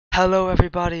Hello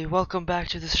everybody, welcome back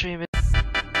to the stream.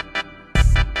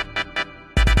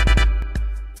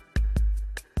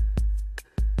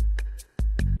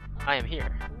 I am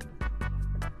here.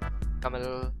 I'm a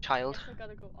little child. I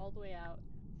gotta go all the way out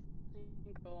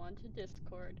and go onto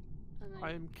Discord. And then...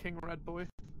 I am King Red Boy.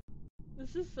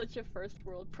 This is such a first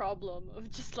world problem of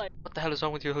just like... What the hell is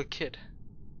wrong with your little kid?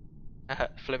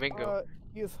 Flamingo.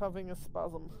 He is having a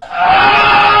spasm.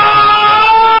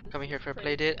 Coming here for a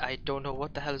play date. I don't know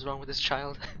what the hell is wrong with this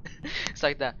child. It's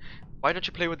like that. Why don't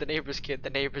you play with the neighbor's kid? The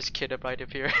neighbor's kid right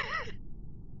up here.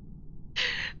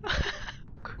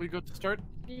 We go to start?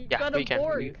 Yeah, we can.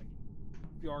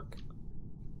 York.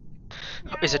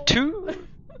 Is it two?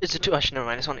 Is it two? Actually, never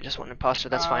mind. It's only just one imposter.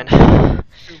 That's fine.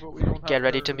 Get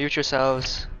ready to mute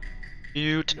yourselves.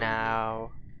 Mute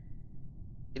now.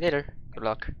 See you later. Good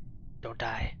luck. Don't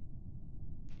die.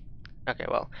 Okay,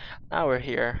 well, now we're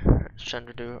here. Trying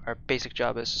to do our basic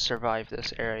job is to survive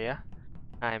this area.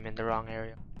 I'm in the wrong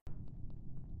area.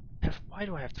 Why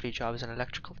do I have 3 jobs in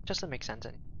electrical? It doesn't make sense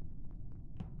anymore.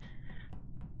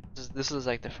 This is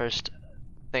like the first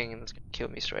thing that's gonna kill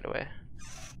me straight away.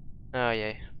 Oh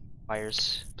yay.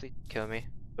 Fires. Please kill me.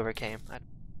 Whoever came.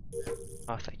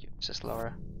 Oh, thank you. This is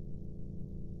Laura.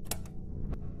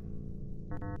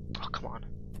 Oh, come on.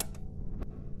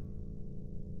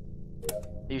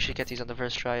 I usually get these on the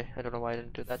first try. I don't know why I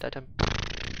didn't do that time.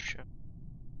 Sure.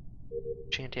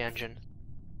 Change the engine.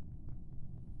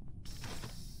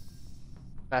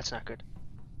 That's not good.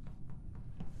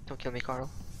 Don't kill me,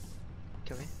 Carl.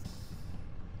 Kill me.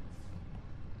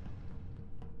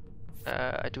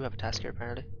 I do have a task here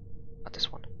apparently. Not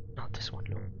this one. Not this one,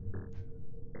 Lord.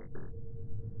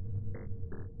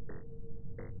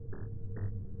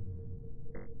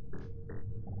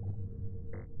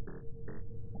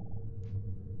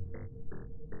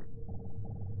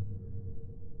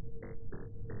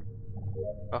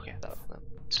 Okay,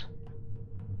 that's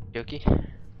Yoki.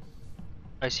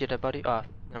 I see a dead body. Oh,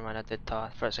 never mind. I did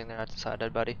first thing there. I saw a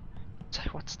dead body. It's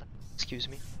like, what's that? Excuse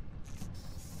me.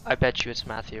 I bet you it's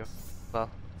Matthew. Well,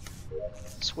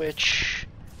 switch.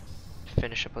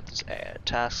 Finish up with this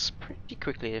tasks pretty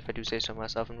quickly, if I do say so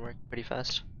myself, and work pretty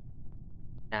fast.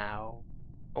 Now,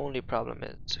 only problem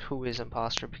is who is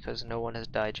imposter, because no one has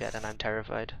died yet, and I'm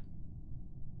terrified.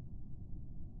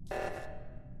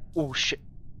 Oh shit.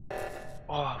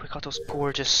 Oh, we got those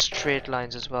gorgeous straight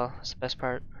lines as well. That's the best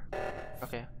part.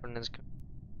 Okay, running this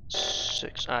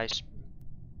 6 nice.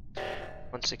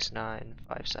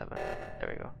 16957. There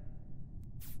we go.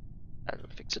 That'll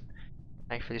fix it.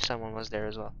 Thankfully someone was there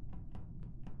as well.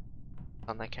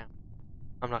 On that cam.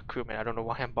 I'm not crewmate, I don't know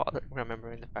why I'm bothered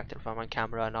remembering the fact that if I'm on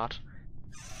camera or not.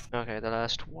 Okay, the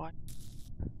last one.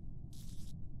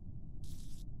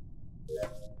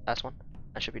 Last one.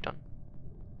 That should be done.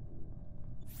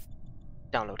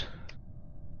 Download.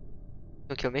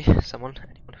 Don't kill me, someone,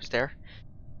 anyone who's there.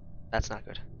 That's not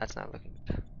good. That's not looking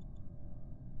good.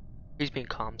 Please be in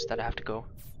comms that I have to go.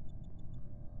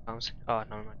 Comms. Oh,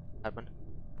 no, that one.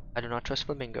 I do not trust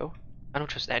Flamingo. I don't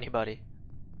trust anybody.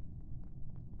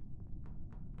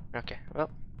 Okay,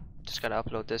 well, just gotta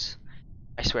upload this.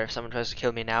 I swear, if someone tries to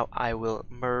kill me now, I will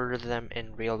murder them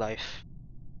in real life.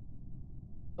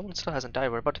 Someone still hasn't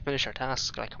died. We're about to finish our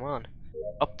tasks. Like, come on,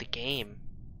 up the game.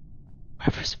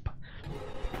 Whoever's.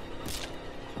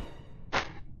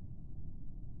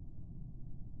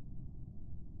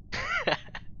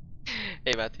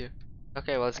 Hey Matthew.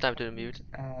 Okay, well it's time to mute.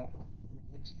 Let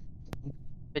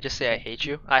me just say I hate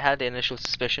you. I had the initial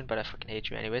suspicion, but I fucking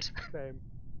hate you anyways. Same.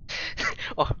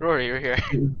 Oh, Rory, you're here.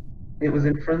 It was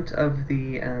in front of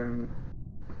the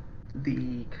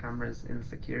cameras in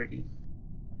security.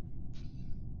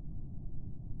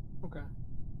 Okay.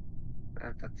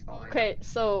 That's all. Okay,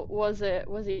 so was it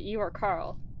you or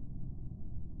Carl?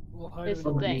 Well, Is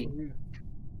the thing.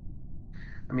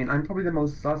 I mean, I'm probably the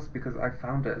most sus because I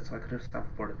found it, so I could have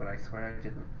self-reported, but I swear I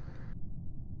didn't.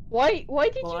 Why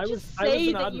did you just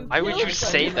say that you Why would you killed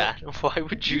say them? that? Why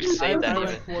would you say that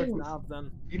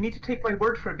even? You need to take my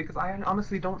word for it because I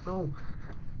honestly don't know.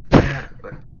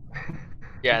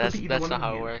 Yeah, that's not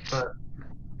how it works. But...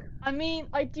 I mean,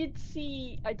 I did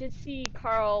see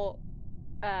Carl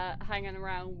hanging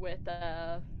around with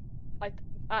at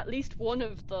least one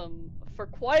of them for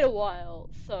quite a while,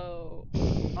 so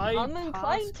I'm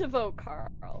inclined to vote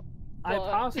Carl. I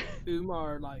passed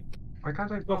Umar like why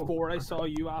can't I vote? before I saw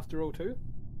you after O2,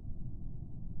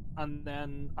 and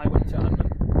then I went to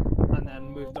admin, and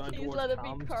then moved down please towards let it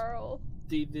comms. be Carl.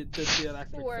 The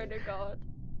electric Swear thing. to God.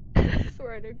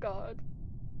 Swear to God.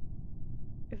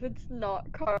 If it's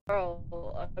not Carl,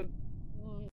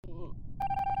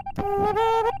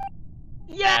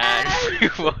 Yes! You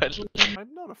won.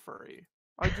 I'm not a furry.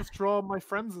 I just draw my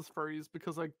friends as furries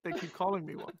because they keep calling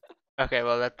me one. Okay,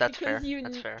 well that's fair. Because you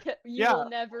That's fair. you Yeah. will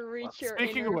never reach your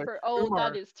Speaking of inner which, fur. Oh,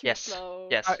 Umar. that is too Yes. slow.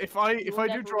 Yes. If I You will do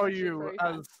never draw reach your you furry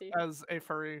as fantasy. a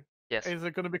furry, Yes. is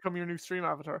it going to become your new stream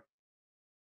avatar?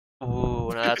 Ooh,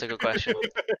 no, that's a good question.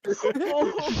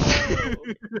 Oh,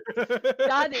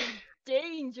 that is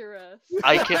dangerous.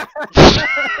 I can.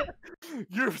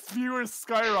 Your viewers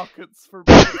skyrockets for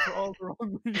all the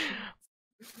wrong reasons.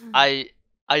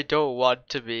 I don't want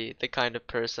to be the kind of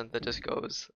person that just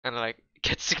goes and like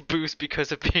gets a boost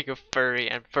because of being a furry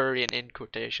and furry in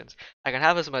quotations. I can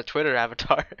have as my Twitter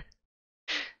avatar.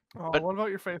 Oh, But- what about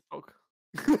your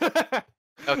Facebook?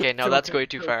 Okay, no, that's Joking, going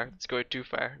too joking. far. It's going too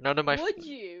far. Would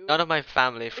you? None of my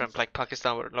family from like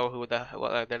Pakistan would know who the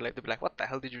they're like they'd be like, what the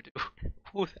hell did you do?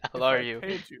 Who the hell If are I you?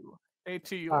 paid you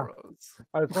 80 euros.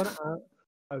 I was going to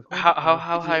ask. How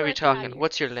Would high you are we let talking? me-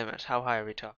 What's your limit? How high are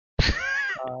we talking?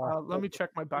 Let me check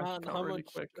my bank Man, account really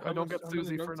quick. I don't get how many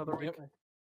Susie for notes another did you week. get me?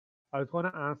 I was going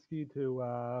to ask you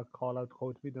to call out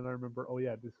code to me, then I remember. Oh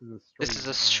yeah, this is a stream. This is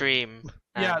a stream,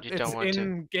 and Yeah, you it's don't want to.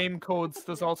 in game codes.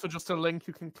 There's also just a link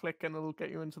you can click and it'll get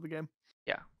you into the game.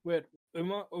 Wait,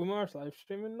 Umar's live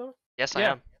streaming now? Yes, I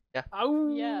Yeah. am.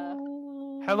 Oh Yeah.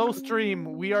 Hello,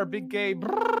 stream. We are big gay.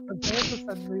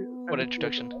 What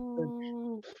introduction?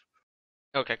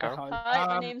 Okay, Carl. Hi,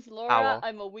 my Um, name's Laura. Owl.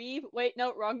 I'm a weeb. Wait,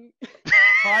 no, wrong.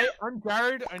 Hi, I'm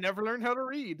Jared. I never learned how to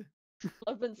read.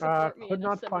 I've been support me Could in a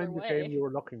not similar find the way. game you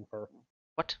were looking for.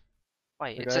 What? Why?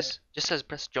 It Okay. says just says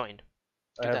press join.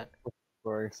 I Do have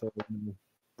sorry, so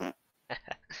that.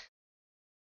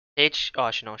 H. Oh,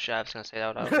 no, shit. I was gonna say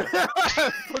that out loud.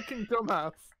 Fucking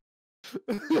dumbass.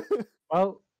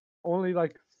 well, only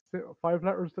like 5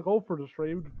 letters to go for the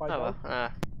stream. Oh well.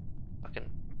 Fucking.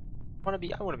 I wanna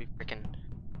be freaking.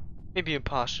 Maybe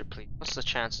imposter, please. What's the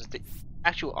chances? The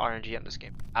actual RNG in this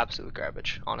game, absolute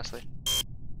garbage. Honestly.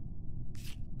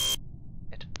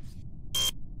 It.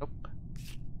 Nope.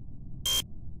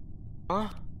 Huh?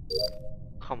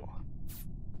 Come on.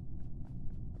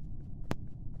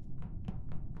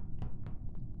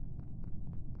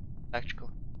 Electrical.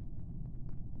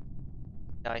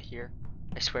 Die here.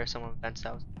 I swear someone vents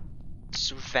out.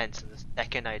 Vents in the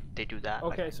second they do that.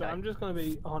 Okay, like, so I'm just gonna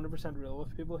be 100% real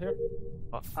with people here.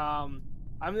 What? I'm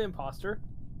the imposter,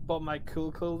 but my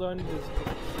cooldown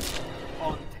is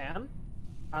on 10,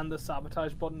 and the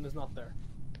sabotage button is not there.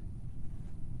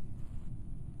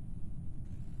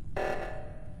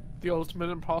 The ultimate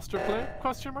imposter play?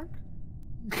 Question mark?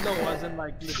 No, as in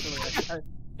like literally.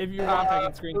 If you want, I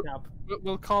can screen cap.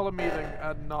 We'll call a meeting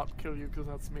and not kill you because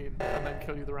that's mean, and then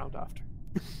kill you the round after.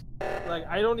 Like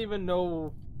I don't even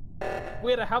know.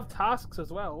 Wait, I have tasks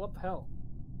as well. What the hell?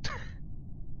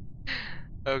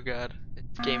 Oh god, this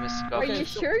game is Are Okay, you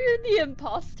so- sure you're the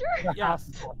imposter?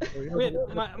 Yes. Wait,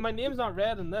 my name's not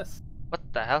red in this. What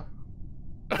the hell?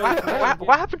 Wait,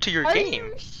 What happened to your Are game?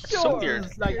 you It's sure? so weird.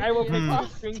 Like I will You're pick the up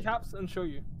imposter? screen caps and show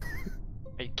you.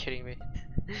 Are you kidding me?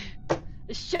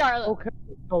 Charlotte. Okay.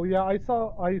 So yeah, I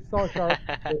saw Charlotte.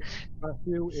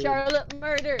 Charlotte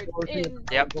murdered Dorothy. in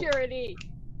Yep. security.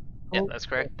 Yeah, that's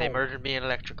correct. They murdered me in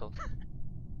electrical.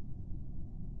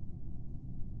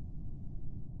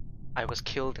 I was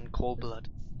killed in cold blood.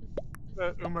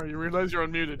 Umar, you realize you're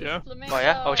unmuted, yeah? Oh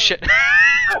yeah? Oh shit.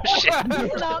 Oh shit.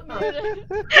 He's not muted.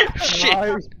 Shit.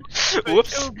 Nice.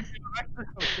 Whoops. Killed me in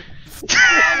electrical.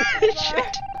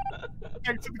 Shit.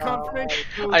 Thanks for the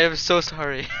confirmation. I am so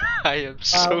sorry. I am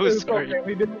so it's sorry. okay,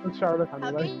 we did it with Charlotte I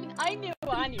anyway. mean, I knew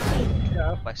anyway.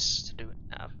 Yeah. Quest to do it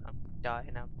now. I'm die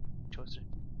now. Chose to.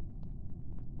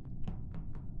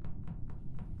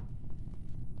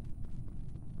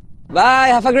 Bye,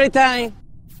 have a great time.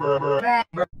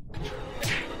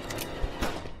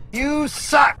 You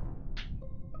suck.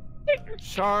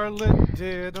 Charlotte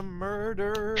did a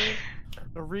murder.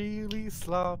 A really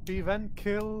sloppy vent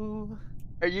kill.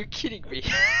 Are you kidding me?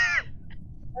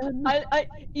 I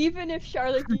even if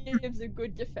Charlotte gives a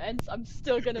good defense, I'm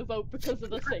still gonna vote because of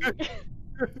the thing.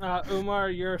 Umar,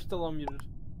 you're still unmuted.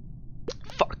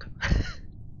 Fuck.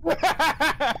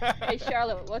 Hey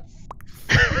Charlotte, what's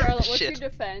your Shit.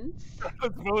 defense?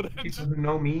 Let's vote it. People who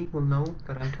know me will know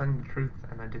that I'm telling the truth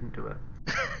and I didn't do it.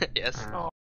 Yes. Uh,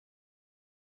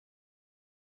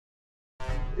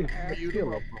 It's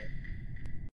Beautiful.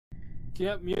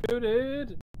 Get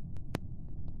muted.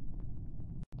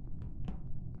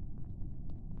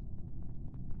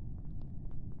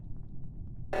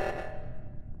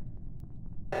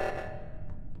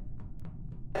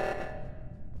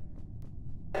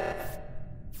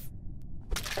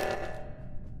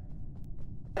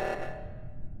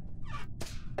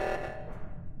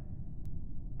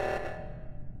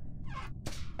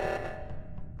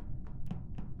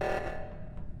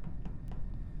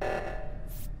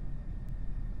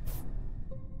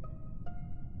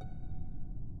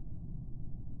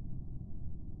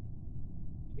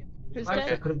 Who's I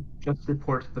dead? could have just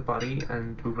reported the body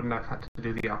and we wouldn't have had to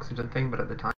do the oxygen thing, but at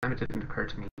the time it didn't occur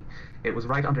to me. It was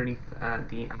right underneath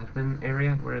the admin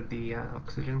area where the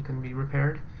oxygen can be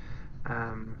repaired.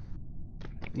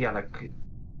 Yeah, like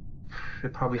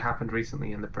it probably happened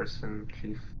recently, and the person,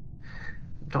 chief,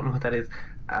 don't know what that is,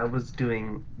 was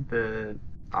doing the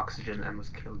oxygen and was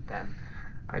killed then.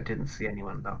 I didn't see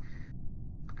anyone though.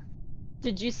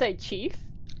 Did you say Chief?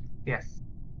 Yes.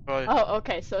 Right. Oh,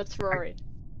 okay, so it's Rory.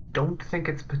 Don't think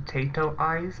it's Potato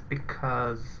Eyes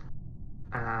because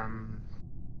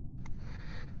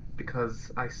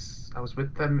I was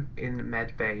with them in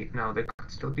Med Bay. No, they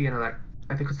could still be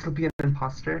they could still be an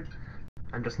imposter.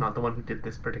 I'm just not the one who did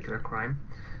this particular crime.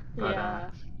 But Yeah.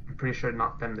 I'm pretty sure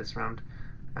not them this round.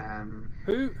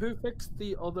 Who fixed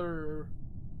the other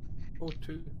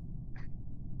O2?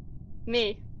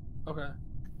 Me. Okay.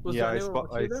 Was Yeah, there anyone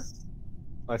with you there?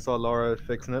 I saw Laura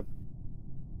fixing it.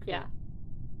 Yeah.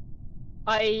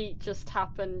 I just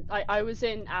happened. I was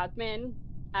in admin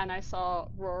and I saw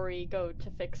Rory go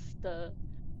to fix the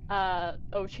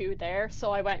O2 there,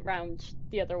 so I went round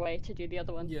the other way to do the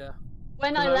other one. Yeah.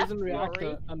 When 'Cause I was left in reactor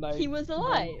Rory, and he was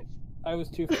alive. I was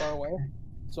too far away,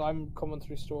 so I'm coming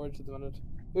through storage at the minute.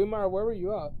 Umar, where were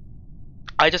you at?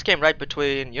 I just came right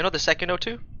between, you know, the second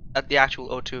O2 at the actual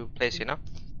O2 place, you know.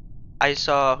 I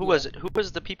saw who was it? Who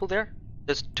was the people there?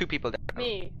 There's two people there.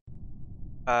 Me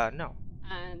No.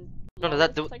 and No, Lois,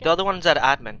 the I other guess. one's at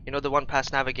admin. You know, the one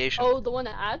past navigation. Oh, the one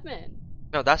at admin.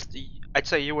 No, that's the. I'd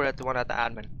say you were at the one at the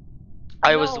admin.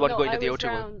 I was the one going to the I was O2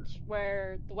 one. round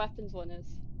where the weapons one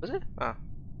is. Was it? Ah.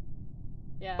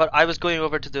 Yeah. But I was going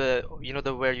over to the, you know,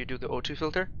 the where you do the O2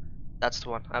 filter. That's the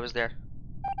one. I was there.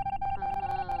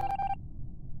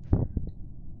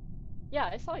 Yeah,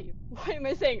 I saw you. Why am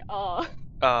I saying I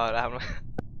I'm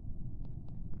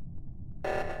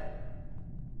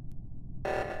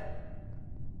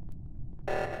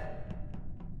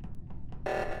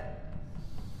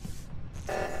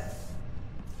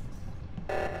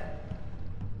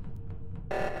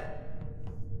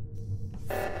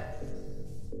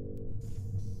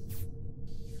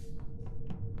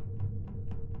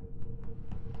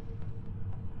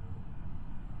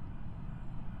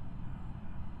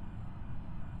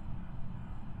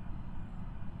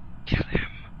Kill him.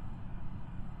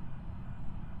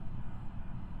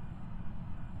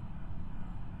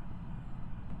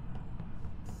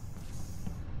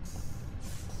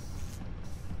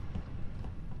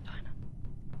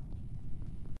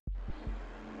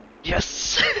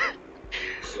 Yes.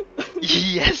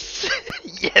 Yes.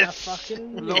 Yes.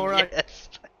 Fucking Laura. Yes.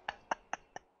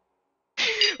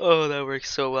 Oh, that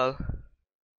works so well.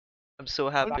 I'm so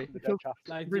happy. Like,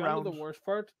 Every do you know the round. worst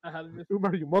part? I had this.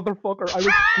 Umar, you motherfucker! I was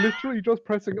literally just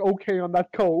pressing OK on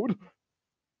that code.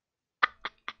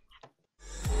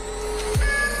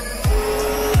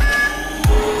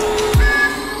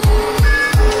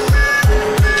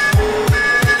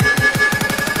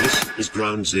 This is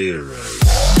Ground Zero.